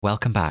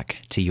Welcome back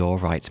to Your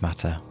Rights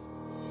Matter,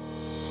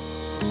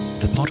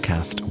 the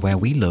podcast where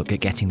we look at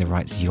getting the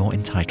rights you're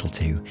entitled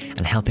to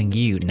and helping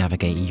you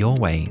navigate your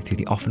way through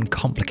the often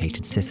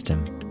complicated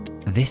system.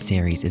 This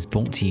series is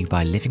brought to you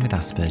by Living With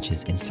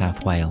Aspergers in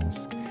South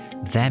Wales.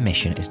 Their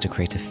mission is to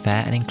create a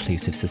fair and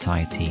inclusive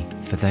society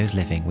for those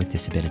living with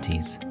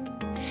disabilities.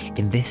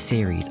 In this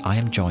series, I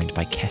am joined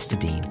by Kester,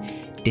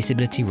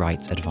 Disability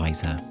Rights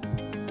Advisor.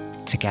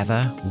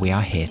 Together, we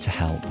are here to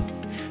help.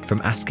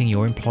 From asking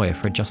your employer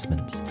for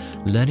adjustments,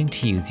 learning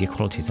to use the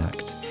Equalities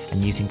Act,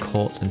 and using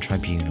courts and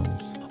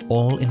tribunals,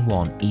 all in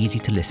one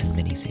easy-to-listen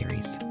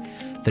mini-series.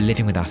 For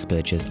Living with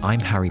Aspergers, I'm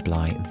Harry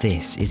Bligh.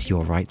 This is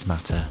Your Rights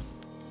Matter.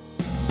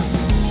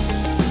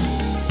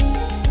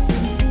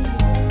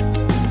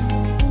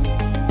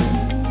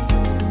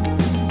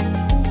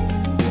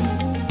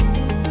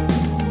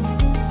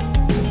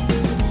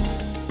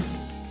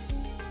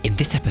 In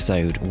this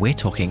episode, we're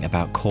talking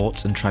about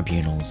courts and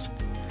tribunals,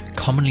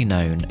 commonly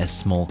known as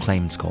small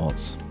claims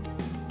courts.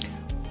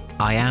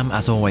 I am,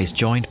 as always,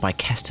 joined by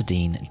Kester,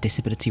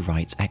 disability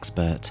rights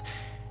expert,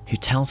 who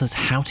tells us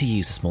how to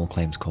use the small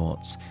claims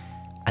courts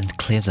and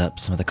clears up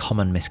some of the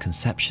common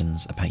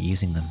misconceptions about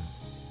using them.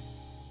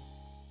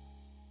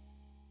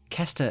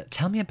 Kester,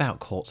 tell me about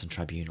courts and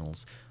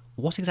tribunals.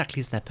 What exactly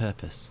is their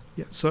purpose?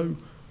 Yeah, so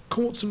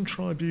courts and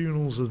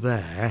tribunals are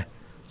there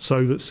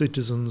so that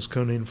citizens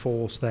can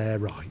enforce their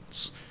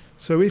rights.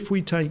 So if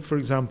we take, for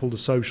example, the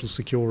Social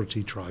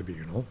Security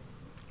Tribunal,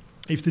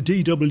 if the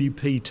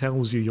DWP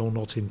tells you you're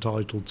not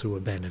entitled to a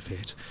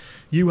benefit,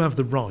 you have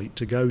the right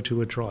to go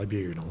to a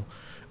tribunal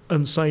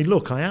and say,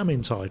 look, I am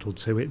entitled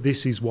to it,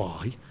 this is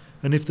why.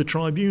 And if the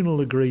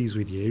tribunal agrees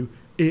with you,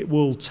 it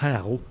will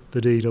tell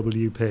the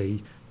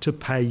DWP to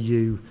pay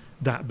you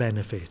that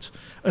benefit.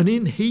 And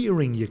in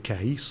hearing your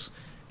case,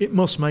 it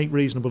must make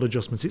reasonable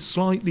adjustments. It's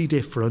slightly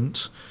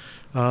different,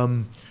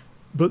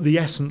 but the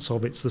essence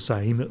of it's the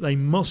same, that they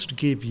must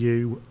give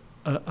you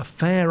a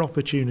fair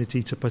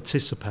opportunity to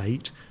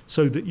participate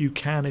so that you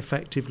can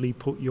effectively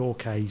put your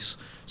case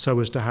so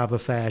as to have a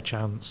fair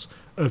chance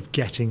of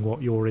getting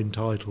what you're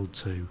entitled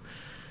to.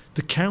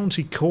 The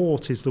county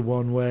court is the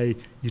one where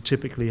you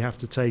typically have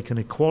to take an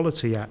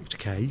Equality Act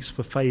case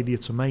for failure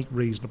to make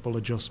reasonable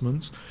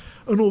adjustments.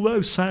 And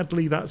although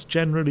sadly that's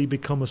generally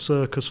become a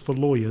circus for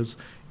lawyers,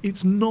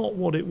 it's not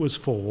what it was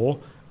for.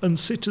 And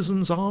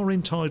citizens are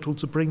entitled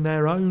to bring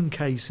their own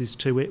cases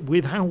to it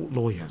without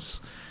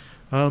lawyers.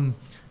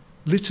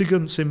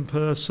 Litigants in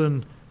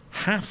person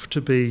have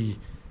to be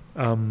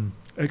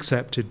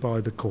accepted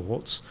by the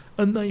courts,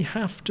 and they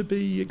have to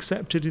be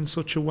accepted in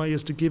such a way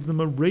as to give them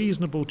a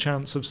reasonable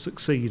chance of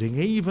succeeding,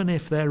 even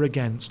if they're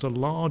against a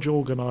large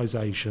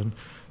organisation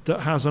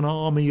that has an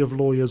army of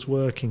lawyers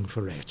working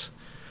for it.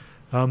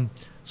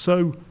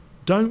 So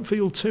don't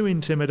feel too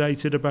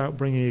intimidated about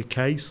bringing a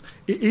case.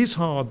 It is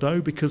hard,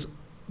 though, because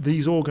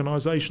these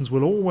organisations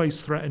will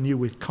always threaten you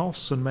with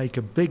costs and make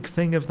a big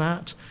thing of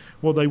that.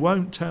 What they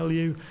won't tell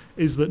you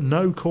is that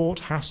no court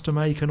has to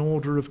make an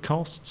order of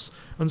costs.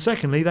 And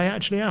secondly, they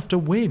actually have to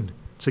win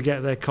to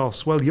get their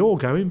costs. Well, you're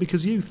going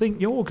because you think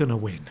you're going to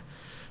win.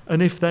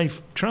 And if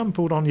they've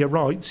trampled on your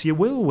rights, you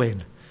will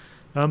win.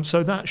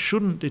 So that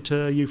shouldn't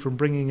deter you from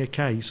bringing a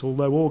case,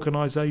 although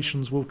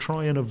organisations will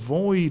try and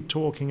avoid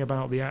talking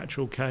about the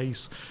actual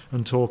case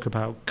and talk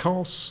about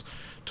costs,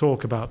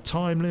 talk about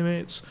time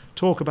limits,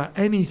 talk about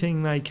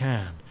anything they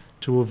can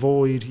to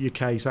avoid your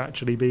case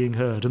actually being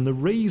heard. And the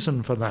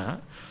reason for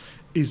that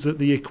is that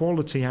the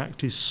Equality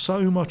Act is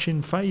so much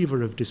in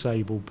favour of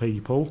disabled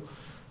people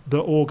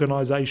that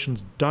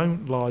organisations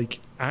don't like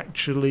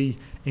actually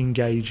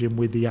engaging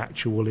with the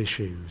actual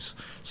issues.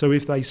 So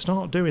if they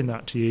start doing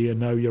that to you, you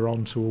know you're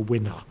onto a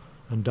winner,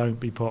 and don't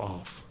be put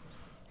off.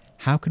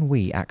 How can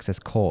we access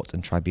courts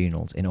and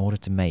tribunals in order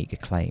to make a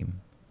claim?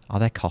 Are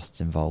there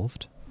costs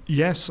involved?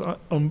 Yes,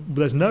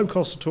 there's no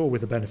cost at all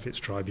with a benefits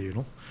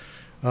tribunal.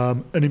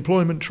 An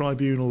employment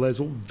tribunal, there's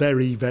a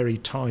very, very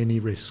tiny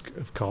risk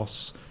of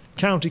costs.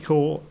 County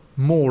court,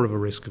 more of a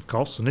risk of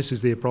costs, and this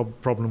is the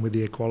problem with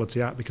the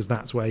Equality Act, because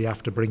that's where you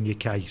have to bring your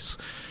case.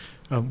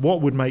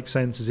 What would make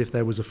sense is if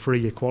there was a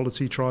free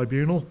equality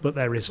tribunal, but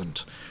there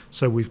isn't.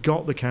 So we've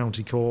got the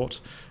county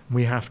court, and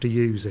we have to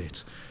use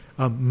it.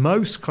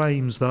 Most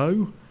claims,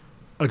 though,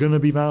 are going to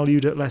be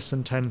valued at less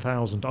than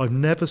 $10,000. I've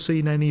never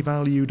seen any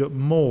valued at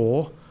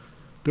more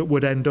that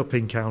would end up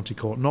in county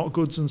court. Not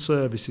goods and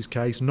services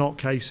case, not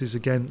cases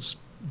against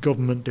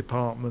government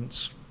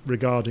departments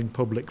regarding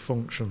public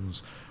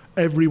functions.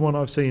 Every one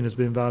I've seen has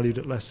been valued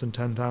at less than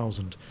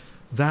 $10,000.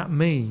 That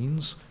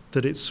means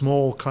that it's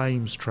small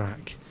claims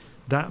track.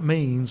 That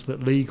means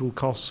that legal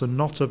costs are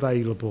not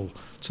available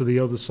to the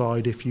other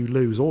side if you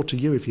lose, or to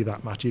you if you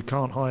that matter. You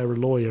can't hire a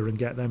lawyer and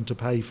get them to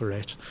pay for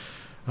it.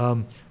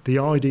 The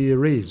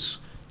idea is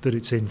that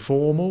it's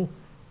informal.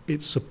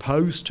 It's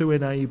supposed to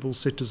enable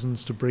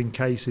citizens to bring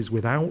cases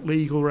without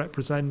legal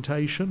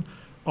representation,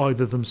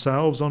 either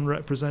themselves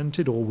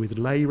unrepresented or with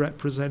lay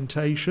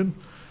representation.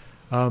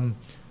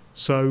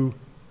 So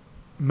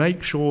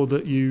make sure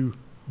that you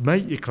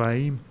make your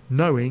claim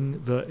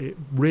knowing that it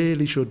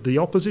really should. The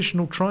opposition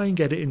will try and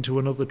get it into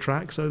another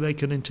track so they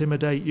can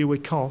intimidate you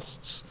with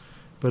costs.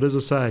 But as I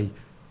say,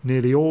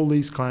 nearly all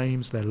these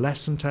claims, they're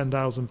less than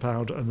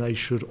 £10,000 and they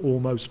should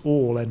almost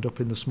all end up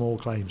in the small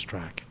claims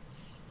track.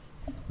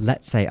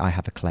 Let's say I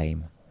have a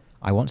claim.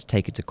 I want to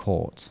take it to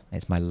court.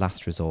 It's my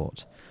last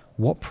resort.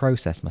 What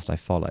process must I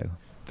follow?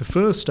 The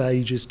first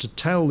stage is to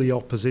tell the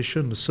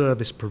opposition, the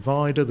service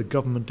provider, the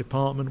government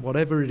department,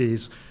 whatever it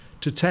is,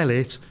 to tell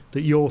it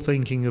that you're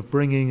thinking of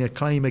bringing a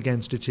claim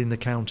against it in the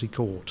county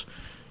court.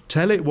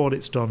 Tell it what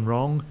it's done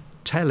wrong.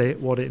 Tell it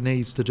what it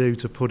needs to do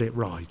to put it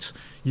right.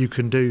 You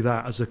can do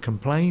that as a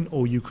complaint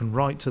or you can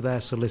write to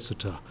their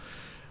solicitor.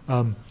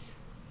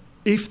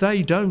 If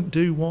they don't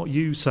do what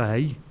you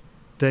say,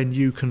 then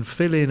you can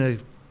fill in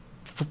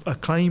a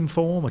claim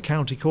form, a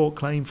county court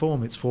claim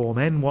form. It's form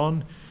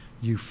N1.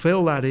 You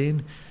fill that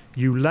in.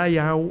 You lay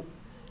out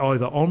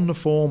either on the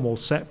form or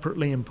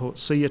separately and put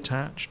C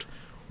attached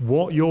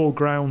what your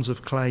grounds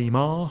of claim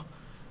are,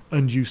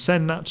 and you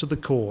send that to the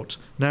court.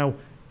 Now,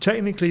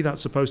 technically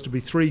that's supposed to be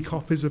 3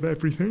 copies of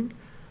everything,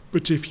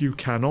 but if you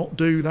cannot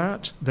do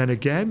that, then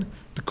again,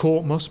 the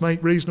court must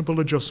make reasonable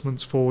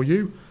adjustments for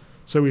you.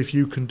 So if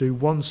you can do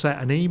one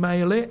set and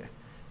email it,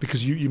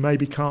 because you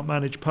maybe can't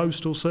manage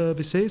postal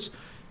services,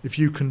 if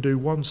you can do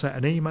one set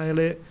and email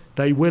it,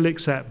 they will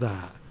accept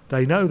that.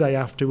 They know they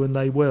have to and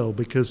they will,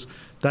 because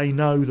they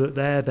know that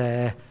they're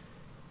there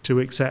to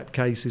accept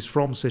cases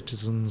from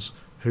citizens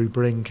who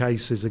bring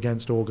cases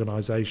against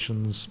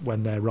organisations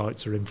when their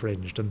rights are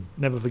infringed. And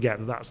never forget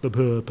that that's the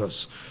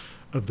purpose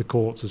of the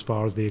courts as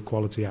far as the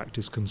Equality Act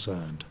is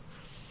concerned.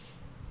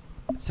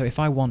 So if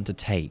I want to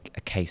take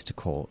a case to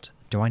court,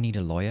 do I need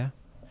a lawyer?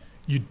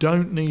 You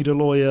don't need a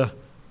lawyer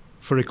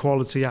for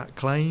Equality Act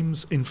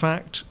claims. In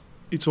fact,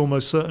 it's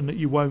almost certain that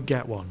you won't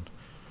get one.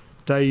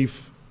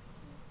 They've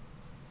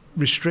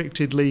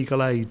restricted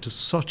legal aid to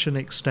such an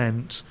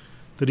extent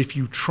that if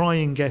you try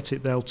and get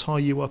it, they'll tie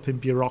you up in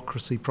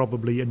bureaucracy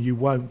probably, and you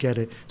won't get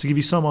it. To give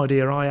you some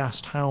idea, I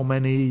asked how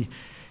many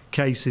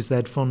cases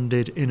they'd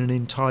funded in an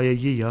entire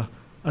year,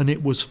 and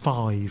it was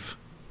 5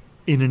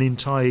 in an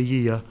entire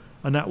year,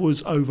 and that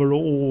was over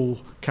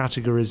all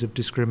categories of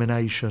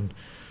discrimination.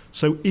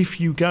 So if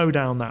you go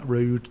down that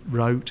road,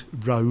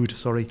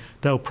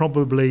 they'll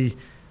probably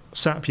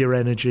sap your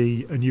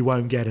energy and you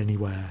won't get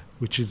anywhere,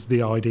 which is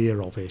the idea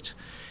of it.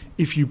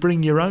 If you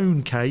bring your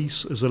own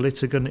case as a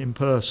litigant in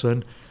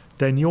person,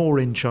 then you're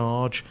in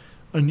charge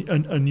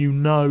and you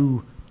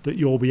know that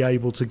you'll be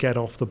able to get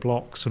off the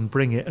blocks and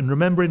bring it. And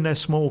remember, in their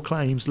small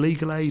claims,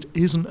 legal aid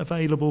isn't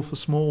available for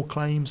small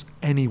claims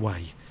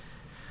anyway.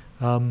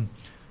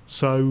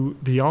 So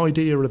the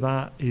idea of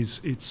that is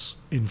it's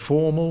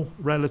informal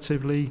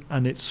relatively,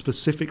 and it's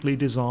specifically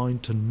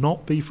designed to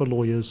not be for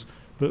lawyers,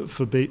 but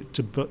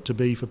to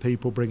be for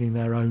people bringing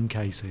their own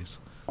cases.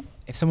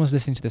 If someone's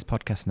listening to this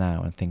podcast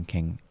now and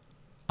thinking,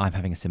 I'm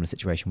having a similar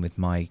situation with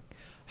my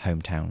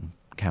hometown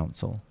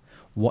council,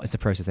 what is the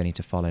process they need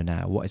to follow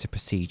now? What is a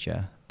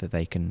procedure that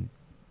they can,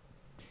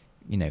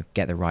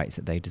 get the rights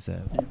that they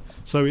deserve?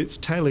 So it's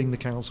telling the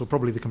council,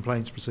 probably the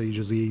complaints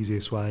procedure is the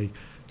easiest way.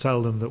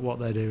 Tell them that what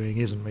they're doing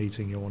isn't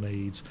meeting your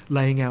needs.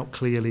 Laying out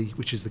clearly,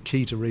 which is the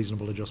key to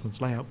reasonable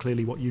adjustments, lay out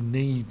clearly what you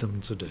need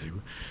them to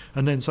do,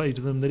 and then say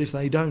to them that if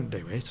they don't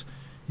do it,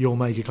 you'll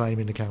make a claim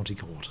in the county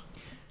court.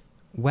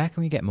 Where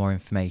can we get more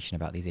information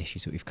about these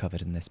issues that we've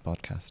covered in this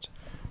podcast?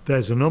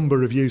 There's a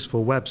number of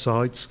useful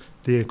websites.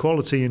 The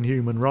Equality and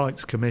Human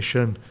Rights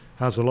Commission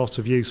has a lot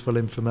of useful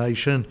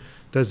information.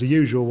 There's the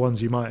usual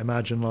ones you might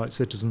imagine, like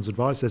Citizens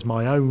Advice. There's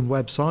my own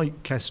website,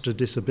 Kester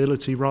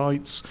Disability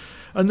Rights.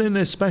 And then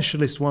there's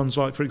specialist ones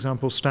like, for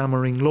example,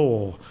 Stammering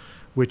Law,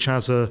 which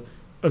has a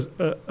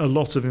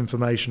lot of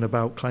information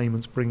about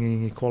claimants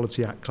bringing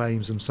Equality Act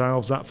claims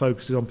themselves. That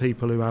focuses on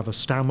people who have a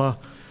stammer.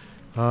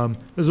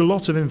 There's a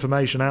lot of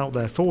information out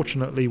there.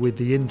 Fortunately, with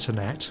the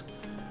internet,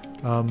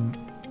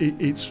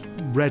 it's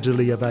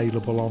readily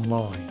available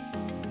online.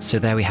 So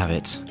there we have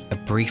it, a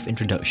brief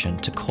introduction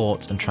to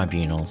courts and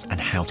tribunals and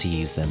how to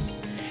use them.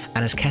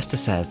 And as Kester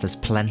says, there's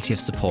plenty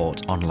of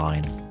support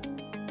online.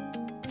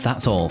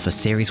 That's all for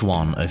Series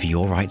 1 of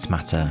Your Rights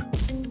Matter.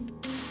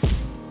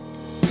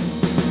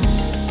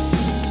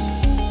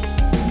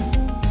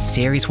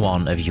 Series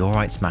 1 of Your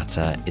Rights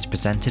Matter is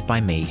presented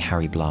by me,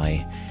 Harry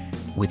Bligh,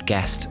 with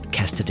guest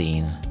Kester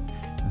Dean.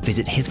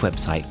 Visit his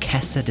website,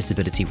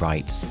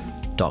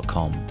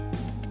 kesterdisabilityrights.com.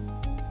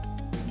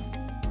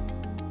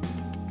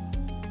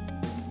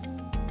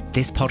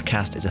 This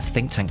podcast is a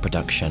Think Tank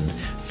production.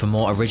 For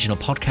more original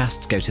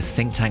podcasts, go to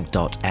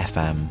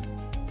thinktank.fm.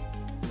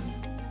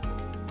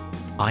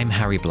 I'm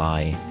Harry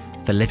Bligh.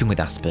 For Living With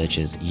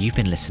Aspergers, you've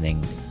been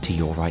listening to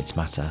Your Rights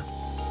Matter.